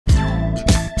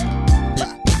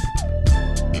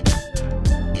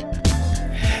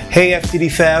Hey FTD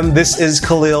fam, this is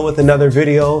Khalil with another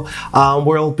video where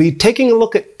we'll be taking a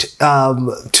look at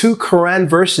two Quran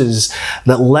verses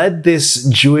that led this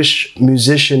Jewish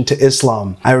musician to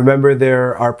Islam. I remember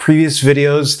there are previous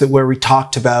videos where we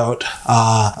talked about,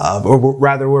 or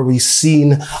rather where we've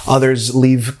seen others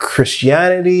leave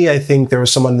Christianity. I think there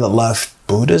was someone that left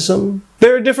Buddhism.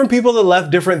 There are different people that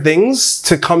left different things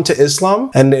to come to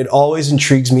Islam, and it always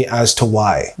intrigues me as to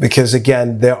why. Because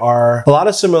again, there are a lot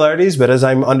of similarities, but as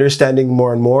I'm understanding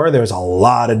more and more, there's a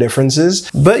lot of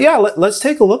differences. But yeah, let's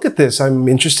take a look at this. I'm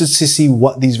interested to see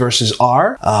what these verses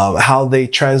are, how they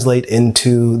translate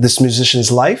into this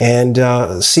musician's life, and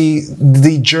see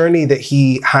the journey that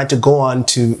he had to go on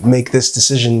to make this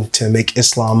decision to make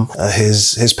Islam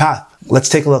his path. Let's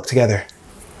take a look together.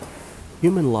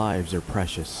 Human lives are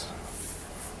precious.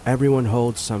 Everyone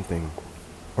holds something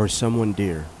or someone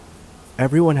dear.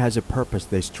 Everyone has a purpose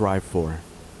they strive for,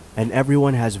 and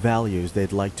everyone has values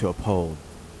they'd like to uphold.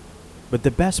 But the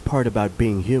best part about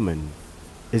being human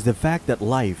is the fact that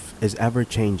life is ever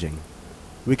changing.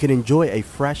 We can enjoy a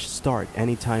fresh start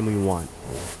anytime we want,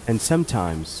 and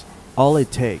sometimes all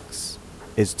it takes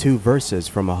is 2 verses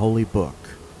from a holy book.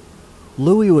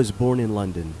 Louis was born in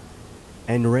London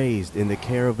and raised in the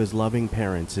care of his loving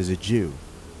parents as a Jew.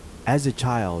 As a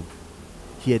child,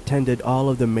 he attended all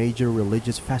of the major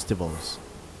religious festivals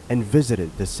and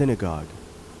visited the synagogue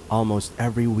almost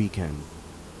every weekend.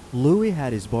 Louis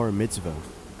had his bar mitzvah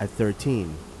at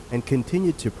 13 and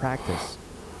continued to practice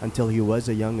until he was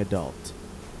a young adult.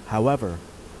 However,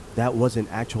 that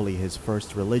wasn't actually his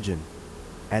first religion.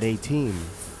 At 18,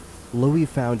 Louis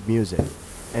found music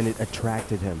and it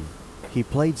attracted him. He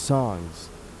played songs,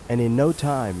 and in no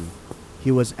time,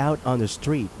 he was out on the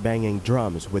street banging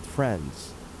drums with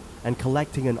friends and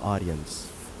collecting an audience.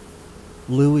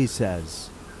 Louis says,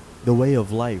 "The way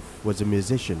of life was a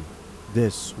musician.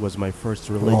 This was my first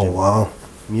religion." Oh, wow.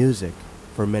 Music,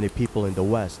 for many people in the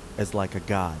West, is like a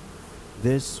god.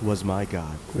 This was my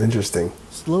god. Interesting.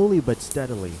 Slowly but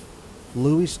steadily,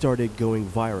 Louis started going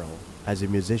viral as a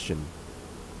musician,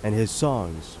 and his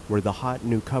songs were the hot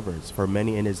new covers for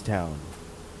many in his town.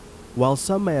 While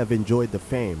some may have enjoyed the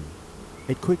fame,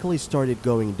 it quickly started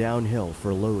going downhill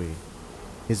for Louis.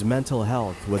 His mental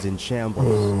health was in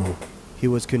shambles. He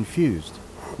was confused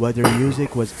whether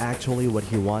music was actually what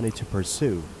he wanted to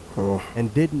pursue,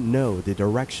 and didn't know the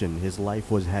direction his life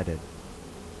was headed.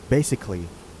 Basically,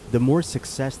 the more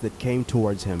success that came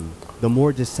towards him, the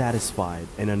more dissatisfied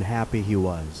and unhappy he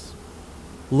was.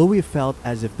 Louis felt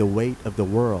as if the weight of the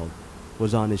world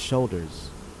was on his shoulders.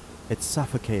 It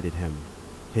suffocated him.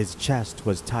 His chest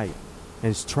was tight,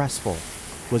 and stressful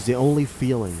was the only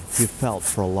feeling he felt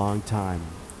for a long time.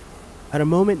 At a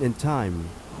moment in time,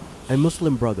 a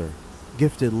Muslim brother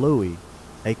gifted Louis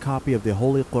a copy of the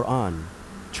Holy Quran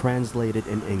translated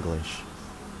in English.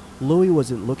 Louis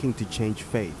wasn't looking to change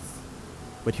faith,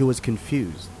 but he was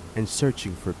confused and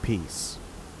searching for peace.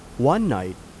 One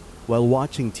night, while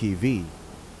watching TV,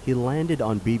 he landed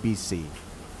on BBC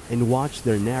and watched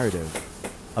their narrative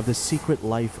of the secret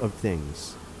life of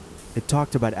things. It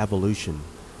talked about evolution,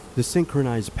 the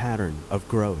synchronized pattern of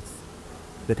growth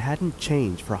that hadn't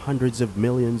changed for hundreds of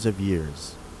millions of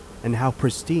years, and how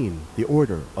pristine the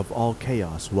order of all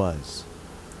chaos was.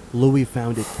 Louis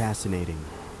found it fascinating.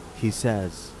 He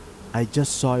says, "I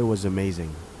just saw it was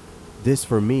amazing. This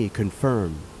for me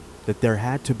confirmed that there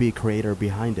had to be a creator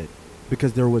behind it,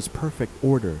 because there was perfect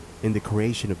order in the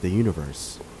creation of the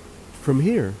universe." From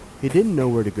here, he didn't know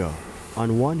where to go.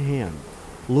 On one hand,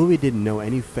 Louis didn't know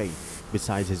any faith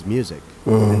besides his music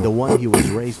and the one he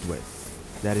was raised with,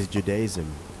 that is Judaism.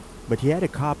 But he had a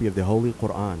copy of the Holy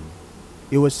Quran.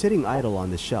 It was sitting idle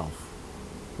on the shelf.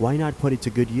 Why not put it to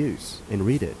good use and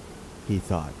read it, he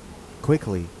thought.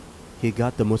 Quickly, he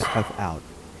got the mushaf out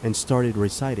and started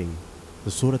reciting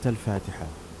the Surah Al-Fatiha.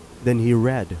 Then he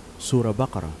read Surah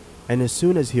Baqarah, and as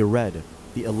soon as he read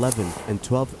the 11th and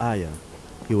 12th ayah,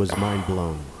 he was mind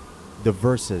blown. The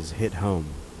verses hit home.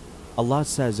 Allah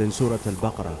says in Surah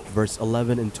Al-Baqarah, verse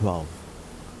 11 and 12,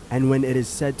 "And when it is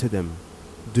said to them,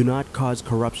 'Do not cause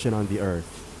corruption on the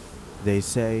earth,' they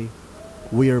say,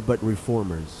 'We are but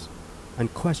reformers.'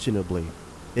 Unquestionably,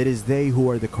 it is they who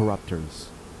are the corruptors,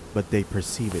 but they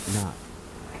perceive it not."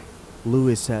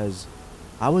 Louis says,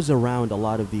 "I was around a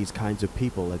lot of these kinds of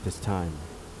people at this time.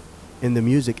 In the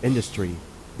music industry,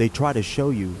 they try to show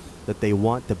you that they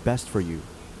want the best for you,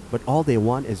 but all they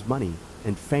want is money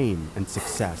and fame and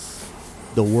success."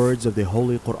 The words of the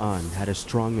Holy Quran had a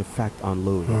strong effect on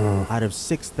Louis. Out of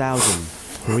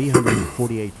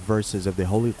 6,348 verses of the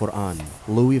Holy Quran,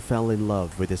 Louis fell in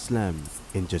love with Islam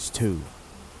in just 2.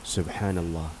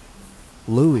 Subhanallah.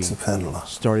 Louis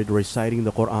started reciting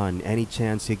the Quran any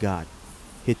chance he got.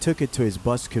 He took it to his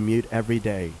bus commute every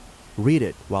day, read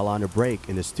it while on a break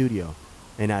in the studio,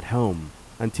 and at home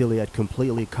until he had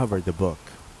completely covered the book.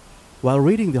 While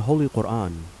reading the Holy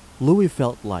Quran, Louis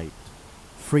felt light,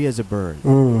 free as a bird,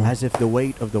 as if the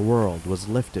weight of the world was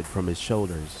lifted from his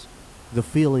shoulders. The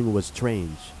feeling was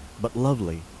strange, but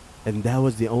lovely, and that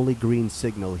was the only green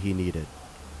signal he needed.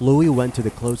 Louis went to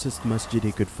the closest masjid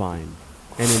he could find,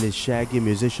 and in his shaggy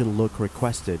musician look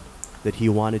requested that he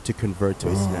wanted to convert to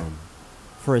Islam.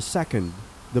 For a second,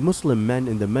 the Muslim men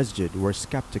in the masjid were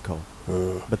skeptical,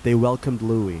 but they welcomed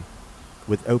Louis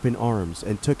with open arms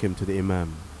and took him to the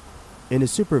Imam. In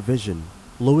his supervision,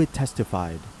 Louis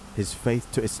testified his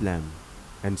faith to Islam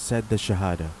and said the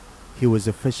Shahada. He was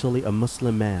officially a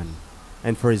Muslim man,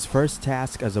 and for his first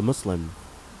task as a Muslim,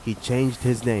 he changed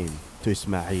his name to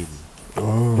Ismail.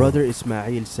 Brother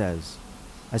Ismail says,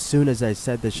 "As soon as I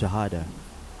said the Shahada,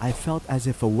 I felt as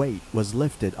if a weight was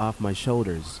lifted off my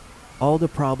shoulders. All the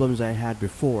problems I had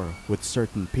before with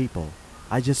certain people,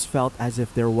 I just felt as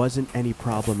if there wasn't any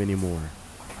problem anymore.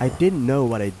 I didn't know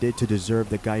what I did to deserve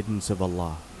the guidance of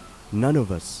Allah. None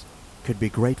of us could be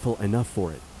grateful enough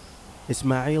for it."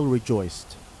 Ismail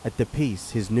rejoiced at the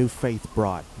peace his new faith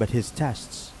brought, but his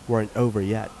tests weren't over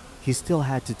yet. He still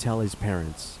had to tell his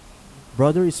parents.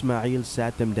 Brother Ismail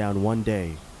sat them down one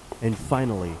day and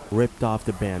finally ripped off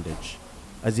the bandage.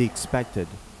 As he expected,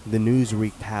 the news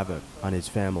wreaked havoc on his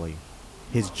family.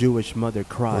 His Jewish mother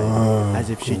cried as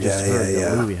if she just heard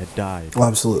that Louis had died.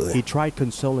 Absolutely. He tried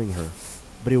consoling her,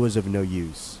 but it was of no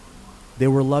use. They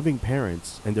were loving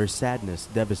parents, and their sadness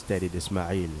devastated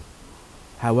Ismail.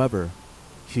 However,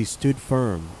 he stood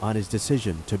firm on his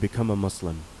decision to become a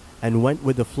Muslim and went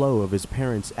with the flow of his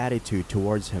parents' attitude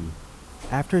towards him.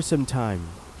 After some time,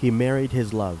 he married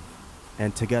his love,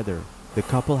 and together, the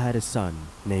couple had a son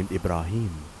named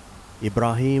Ibrahim.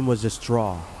 Ibrahim was the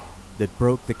straw that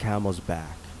broke the camel's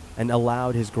back and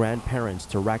allowed his grandparents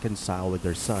to reconcile with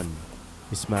their son.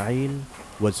 Ismail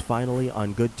was finally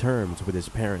on good terms with his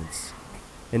parents,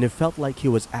 and it felt like he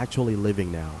was actually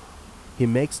living now. He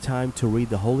makes time to read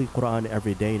the Holy Quran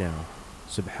every day now.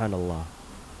 Subhanallah.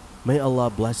 May Allah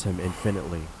bless him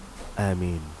infinitely.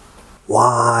 Ameen.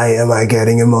 Why am I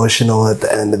getting emotional at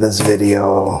the end of this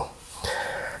video?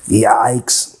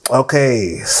 Yikes.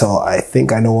 Okay, so I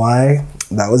think I know why.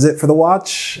 That was it for the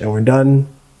watch, and we're done.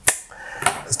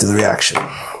 Let's do the reaction.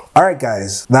 All right,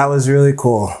 guys, that was really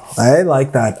cool. I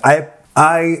like that.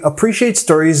 I appreciate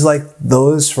stories like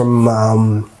those from,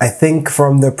 I think,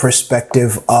 from the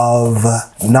perspective of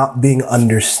not being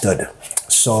understood.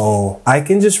 So I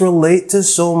can just relate to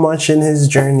so much in his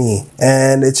journey.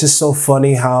 And it's just so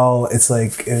funny how it's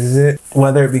like,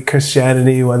 whether it be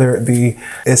Christianity, whether it be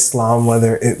Islam,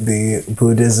 whether it be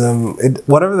Buddhism,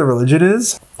 whatever the religion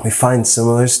is, we find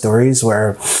similar stories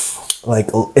where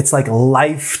it's like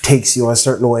life takes you a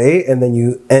certain way and then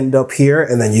you end up here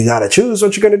and then you gotta choose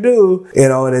what you're gonna do, you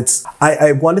know. And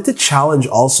I wanted to challenge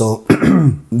also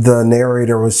the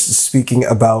narrator was speaking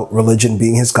about religion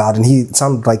being his God, and it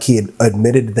sounded like he had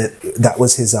admitted that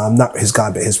was his not his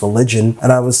God but his religion.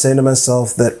 And I was saying to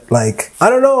myself that, like, I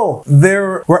don't know,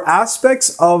 there were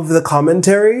aspects of the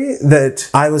commentary that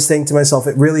I was saying to myself,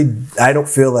 I don't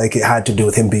feel like it had to do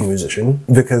with him being a musician,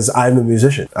 because I'm a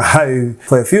musician. I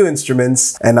play a few instruments,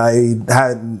 and I'm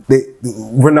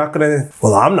not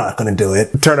gonna do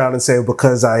it. Turn out and say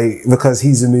because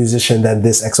he's a musician, then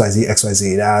this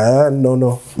XYZ.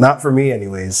 No, not for me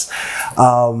anyways.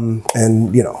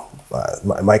 And you know,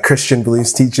 my Christian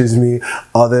beliefs teaches me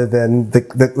other than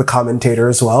the commentator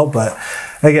as well. But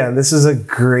again, this is a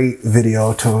great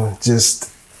video to just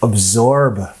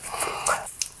absorb,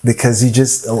 because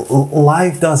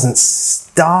life doesn't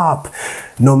stop.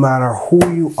 No matter who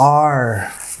you are,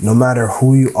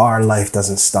 life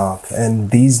doesn't stop. And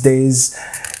these days,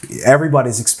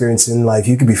 everybody's experiencing life.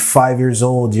 You could be 5 years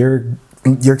old, you're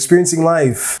experiencing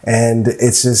life. And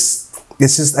it's just,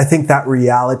 I think that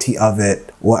reality of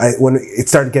it, when it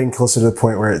started getting closer to the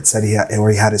point where it said he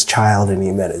had his child and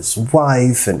he met his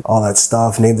wife and all that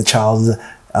stuff, named the child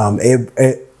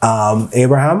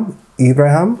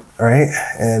Abraham, right?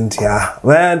 And yeah,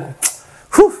 man,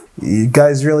 whew, you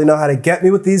guys really know how to get me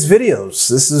with these videos.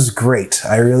 This is great.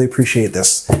 I really appreciate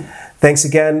this. Thanks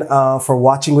again for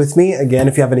watching with me. Again,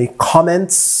 if you have any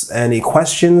comments, any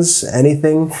questions,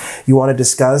 anything you want to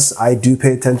discuss, I do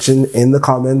pay attention in the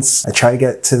comments. I try to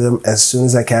get to them as soon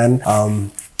as I can.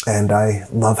 And I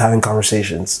love having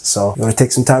conversations. So you want to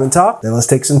take some time and talk? Then let's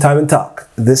take some time and talk.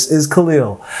 This is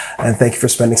Khalil, and thank you for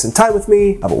spending some time with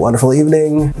me. Have a wonderful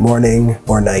evening, morning,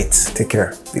 or night. Take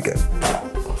care. Be good.